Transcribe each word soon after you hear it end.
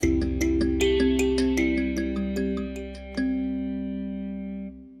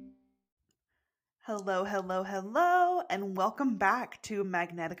Hello, hello, hello, and welcome back to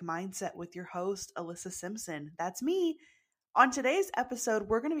Magnetic Mindset with your host, Alyssa Simpson. That's me. On today's episode,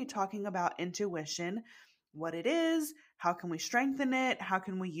 we're going to be talking about intuition, what it is, how can we strengthen it, how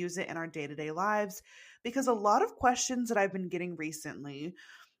can we use it in our day-to-day lives, because a lot of questions that I've been getting recently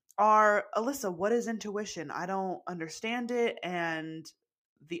are, Alyssa, what is intuition? I don't understand it, and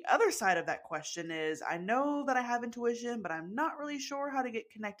the other side of that question is, I know that I have intuition, but I'm not really sure how to get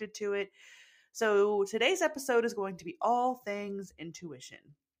connected to it. So today's episode is going to be all things intuition.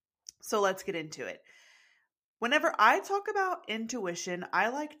 So let's get into it. Whenever I talk about intuition, I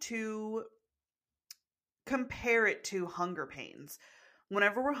like to compare it to hunger pains.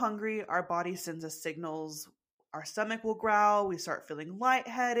 Whenever we're hungry, our body sends us signals. Our stomach will growl. We start feeling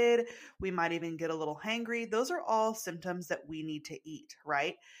lightheaded. We might even get a little hangry. Those are all symptoms that we need to eat,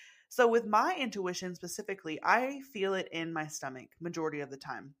 right? So with my intuition specifically, I feel it in my stomach majority of the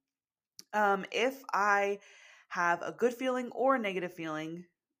time. If I have a good feeling or a negative feeling,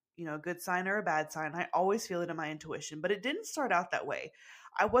 a good sign or a bad sign, I always feel it in my intuition. But it didn't start out that way.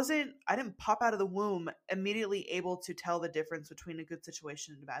 I didn't pop out of the womb immediately able to tell the difference between a good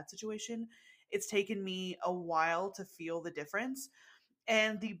situation and a bad situation. It's taken me a while to feel the difference.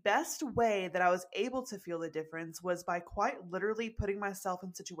 And the best way that I was able to feel the difference was by quite literally putting myself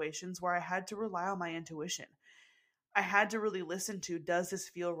in situations where I had to rely on my intuition. I had to really listen to, does this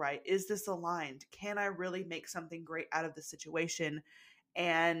feel right? Is this aligned? Can I really make something great out of the situation?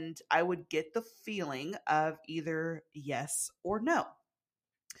 And I would get the feeling of either yes or no.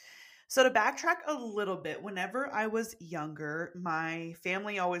 So to backtrack a little bit, whenever I was younger, my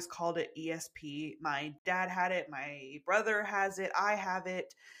family always called it ESP. My dad had it, my brother has it, I have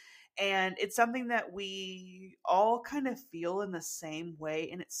it. And it's something that we all kind of feel in the same way.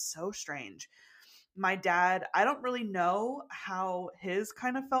 And it's so strange. My dad, I don't really know how his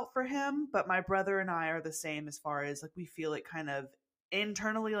kind of felt for him, but my brother and I are the same as far as like we feel it kind of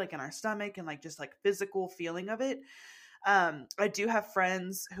internally, like in our stomach and like just like physical feeling of it. I do have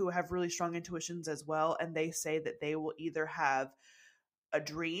friends who have really strong intuitions as well, and they say that they will either have a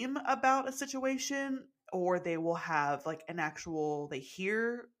dream about a situation or they will have like they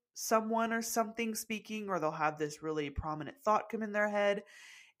hear someone or something speaking, or they'll have this really prominent thought come in their head.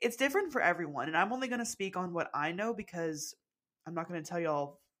 It's different for everyone. And I'm only going to speak on what I know because I'm not going to tell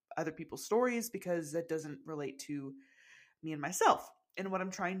y'all other people's stories because that doesn't relate to me and myself and what I'm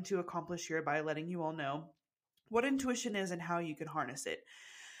trying to accomplish here by letting you all know what intuition is and how you can harness it.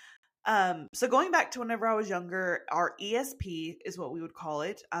 So going back to whenever I was younger, our ESP is what we would call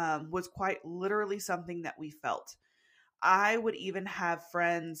it, was quite literally something that we felt. I would even have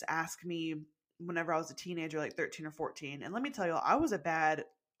friends ask me whenever I was a teenager, like 13 or 14. And let me tell you, I was a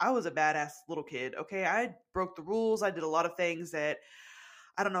badass little kid. Okay. I broke the rules. I did a lot of things that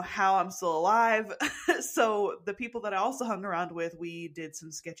I don't know how I'm still alive. So the people that I also hung around with, we did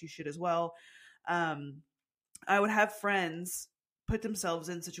some sketchy shit as well. I would have friends put themselves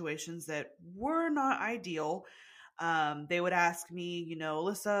in situations that were not ideal. They would ask me,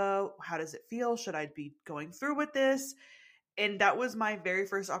 Alyssa, how does it feel? Should I be going through with this? And that was my very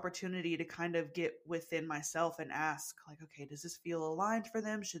first opportunity to kind of get within myself and ask, like, okay, does this feel aligned for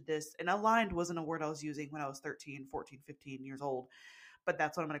them? And aligned wasn't a word I was using when I was 13, 14, 15 years old, but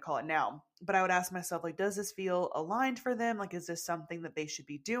that's what I'm going to call it now. But I would ask myself, like, does this feel aligned for them? Like, is this something that they should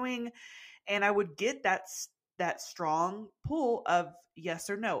be doing? And I would get that strong pull of yes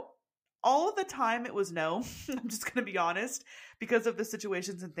or no. All of the time it was no. I'm just going to be honest, because of the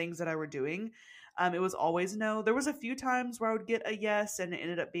situations and things that I were doing. It was always no. There was a few times where I would get a yes and it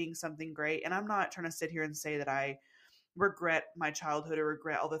ended up being something great. And I'm not trying to sit here and say that I regret my childhood or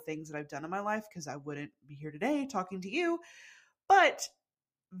regret all the things that I've done in my life, because I wouldn't be here today talking to you. But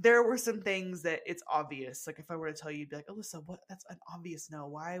there were some things that it's obvious. Like if I were to tell you, you'd be like, Alyssa, what? That's an obvious no.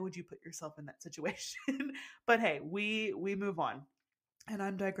 Why would you put yourself in that situation? But hey, we move on. And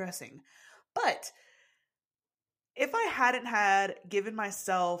I'm digressing. But if I hadn't had given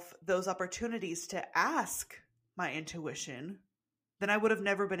myself those opportunities to ask my intuition, then I would have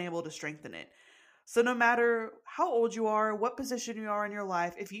never been able to strengthen it. So no matter how old you are, what position you are in your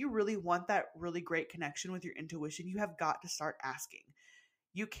life, if you really want that really great connection with your intuition, you have got to start asking.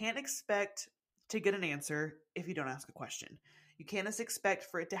 You can't expect to get an answer if you don't ask a question. You can't expect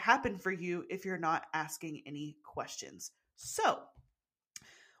for it to happen for you if you're not asking any questions. So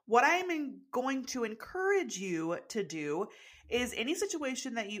what I'm going to encourage you to do is any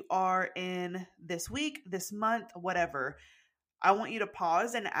situation that you are in this week, this month, whatever, I want you to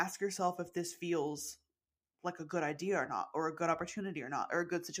pause and ask yourself if this feels like a good idea or not, or a good opportunity or not, or a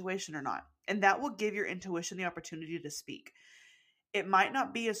good situation or not. And that will give your intuition the opportunity to speak. It might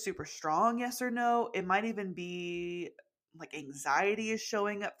not be a super strong yes or no. It might even be like anxiety is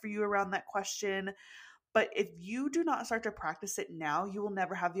showing up for you around that question. But if you do not start to practice it now, you will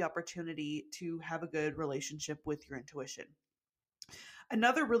never have the opportunity to have a good relationship with your intuition.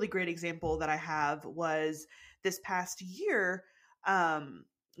 Another really great example that I have was this past year.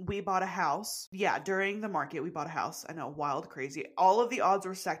 We bought a house. Yeah, during the market, we bought a house. I know, wild, crazy. All of the odds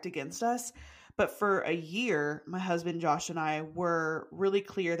were stacked against us. But for a year, my husband Josh and I were really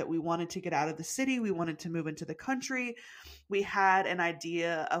clear that we wanted to get out of the city. We wanted to move into the country. We had an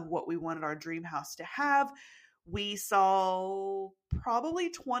idea of what we wanted our dream house to have. We saw probably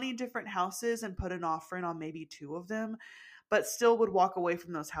 20 different houses and put an offer in on maybe 2 of them, but still would walk away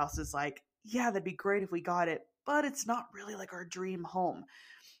from those houses like, yeah, that'd be great if we got it, but it's not really like our dream home.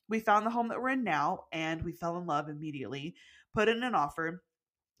 We found the home that we're in now and we fell in love immediately, put in an offer,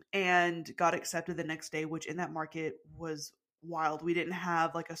 and got accepted the next day, which in that market was wild. We didn't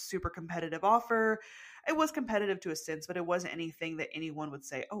have like a super competitive offer. It was competitive to a sense, but it wasn't anything that anyone would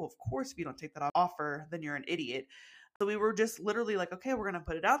say, oh, of course, if you don't take that offer, then you're an idiot. So we were just literally like, okay, we're going to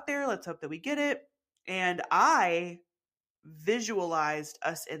put it out there. Let's hope that we get it. And I visualized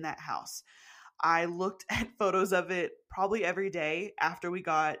us in that house. I looked at photos of it probably every day after we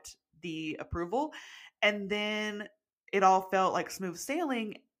got the approval. And then it all felt like smooth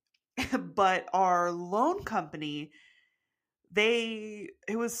sailing. But our loan company, it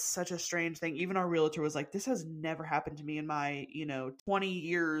was such a strange thing. Even our realtor was like, this has never happened to me in my, 20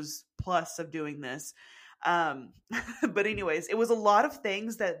 years plus of doing this. But anyways, it was a lot of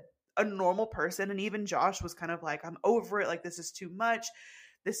things that a normal person, and even Josh was kind of like, I'm over it. Like, this is too much.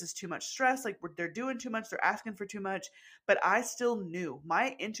 This is too much stress. Like, they're doing too much. They're asking for too much. But I still knew.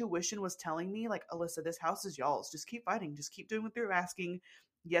 My intuition was telling me, like, Alyssa, this house is y'all's. Just keep fighting. Just keep doing what they're asking.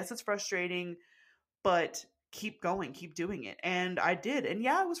 Yes, it's frustrating, but keep going, keep doing it. And I did. And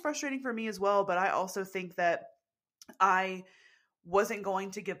yeah, it was frustrating for me as well. But I also think that I wasn't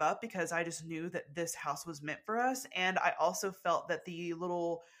going to give up because I just knew that this house was meant for us. And I also felt that the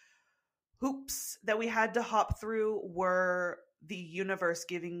little hoops that we had to hop through were the universe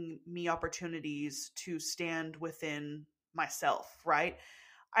giving me opportunities to stand within myself, right?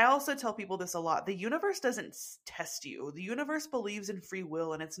 I also tell people this a lot. The universe doesn't test you. The universe believes in free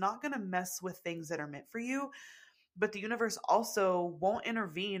will and it's not going to mess with things that are meant for you. But the universe also won't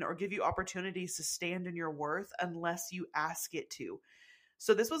intervene or give you opportunities to stand in your worth unless you ask it to.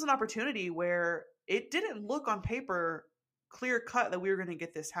 So this was an opportunity where it didn't look on paper clear cut that we were going to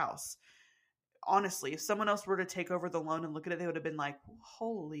get this house. Honestly, if someone else were to take over the loan and look at it, they would have been like,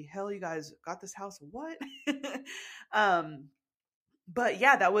 holy hell, you guys got this house. What? But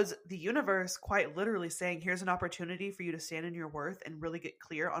yeah, that was the universe quite literally saying, here's an opportunity for you to stand in your worth and really get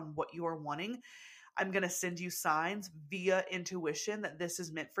clear on what you are wanting. I'm going to send you signs via intuition that this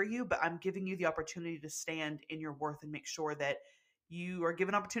is meant for you, but I'm giving you the opportunity to stand in your worth and make sure that you are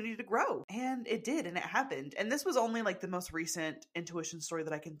given opportunity to grow. And it did, and it happened. And this was only like the most recent intuition story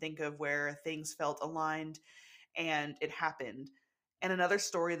that I can think of where things felt aligned and it happened. And another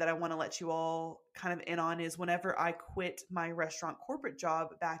story that I want to let you all kind of in on is whenever I quit my restaurant corporate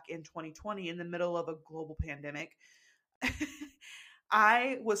job back in 2020 in the middle of a global pandemic,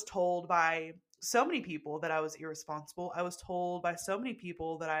 I was told by so many people that I was irresponsible. I was told by so many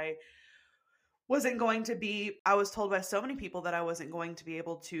people that I was told by so many people that I wasn't going to be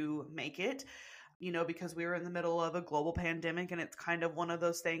able to make it, because we were in the middle of a global pandemic. And it's kind of one of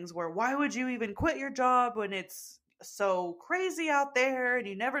those things where why would you even quit your job when it's so crazy out there and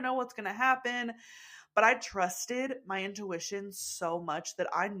you never know what's going to happen? But I trusted my intuition so much that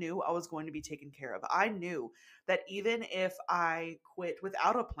I knew I was going to be taken care of. I knew that even if I quit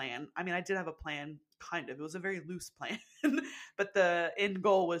without a plan, I mean, I did have a plan, kind of. It was a very loose plan, but the end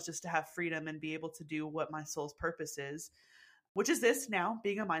goal was just to have freedom and be able to do what my soul's purpose is, which is this now,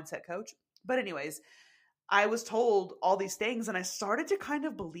 being a mindset coach. But anyways, I was told all these things and I started to kind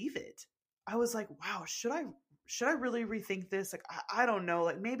of believe it. I was like, wow, should I really rethink this? Like, I don't know,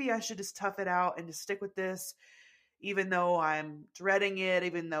 like maybe I should just tough it out and just stick with this, even though I'm dreading it,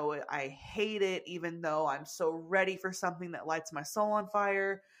 even though I hate it, even though I'm so ready for something that lights my soul on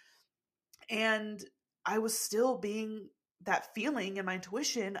fire. And I was still being that feeling in my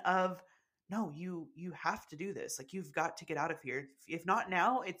intuition of, no, you have to do this. Like, you've got to get out of here. If not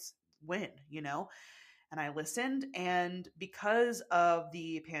now, it's when, And I listened. And because of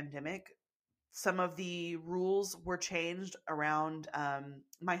the pandemic, some of the rules were changed around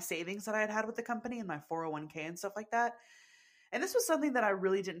my savings that I had with the company and my 401k and stuff like that. And this was something that I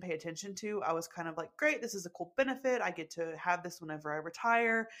really didn't pay attention to. I was kind of like, great, this is a cool benefit. I get to have this whenever I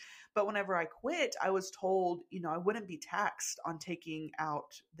retire. But whenever I quit, I was told, I wouldn't be taxed on taking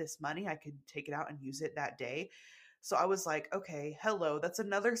out this money. I could take it out and use it that day. So I was like, okay, hello, that's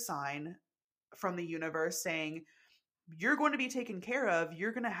another sign from the universe saying, you're going to be taken care of.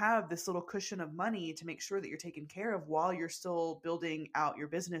 You're going to have this little cushion of money to make sure that you're taken care of while you're still building out your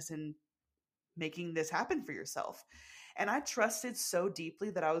business and making this happen for yourself. And I trusted so deeply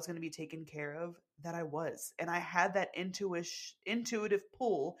that I was going to be taken care of that I was. And I had that intuitive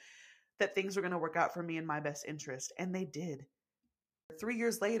pull that things were going to work out for me in my best interest. And they did. 3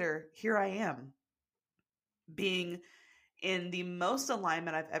 years later, here I am, being in the most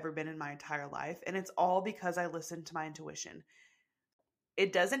alignment I've ever been in my entire life. And it's all because I listened to my intuition.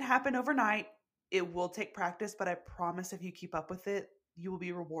 It doesn't happen overnight. It will take practice, but I promise if you keep up with it, you will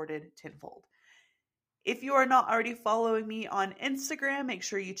be rewarded tenfold. If you are not already following me on Instagram, make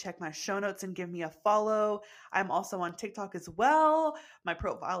sure you check my show notes and give me a follow. I'm also on TikTok as well. My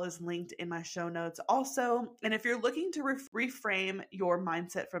profile is linked in my show notes also. And if you're looking to reframe your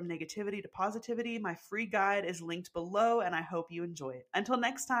mindset from negativity to positivity, my free guide is linked below, and I hope you enjoy it. Until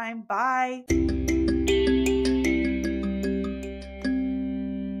next time, bye.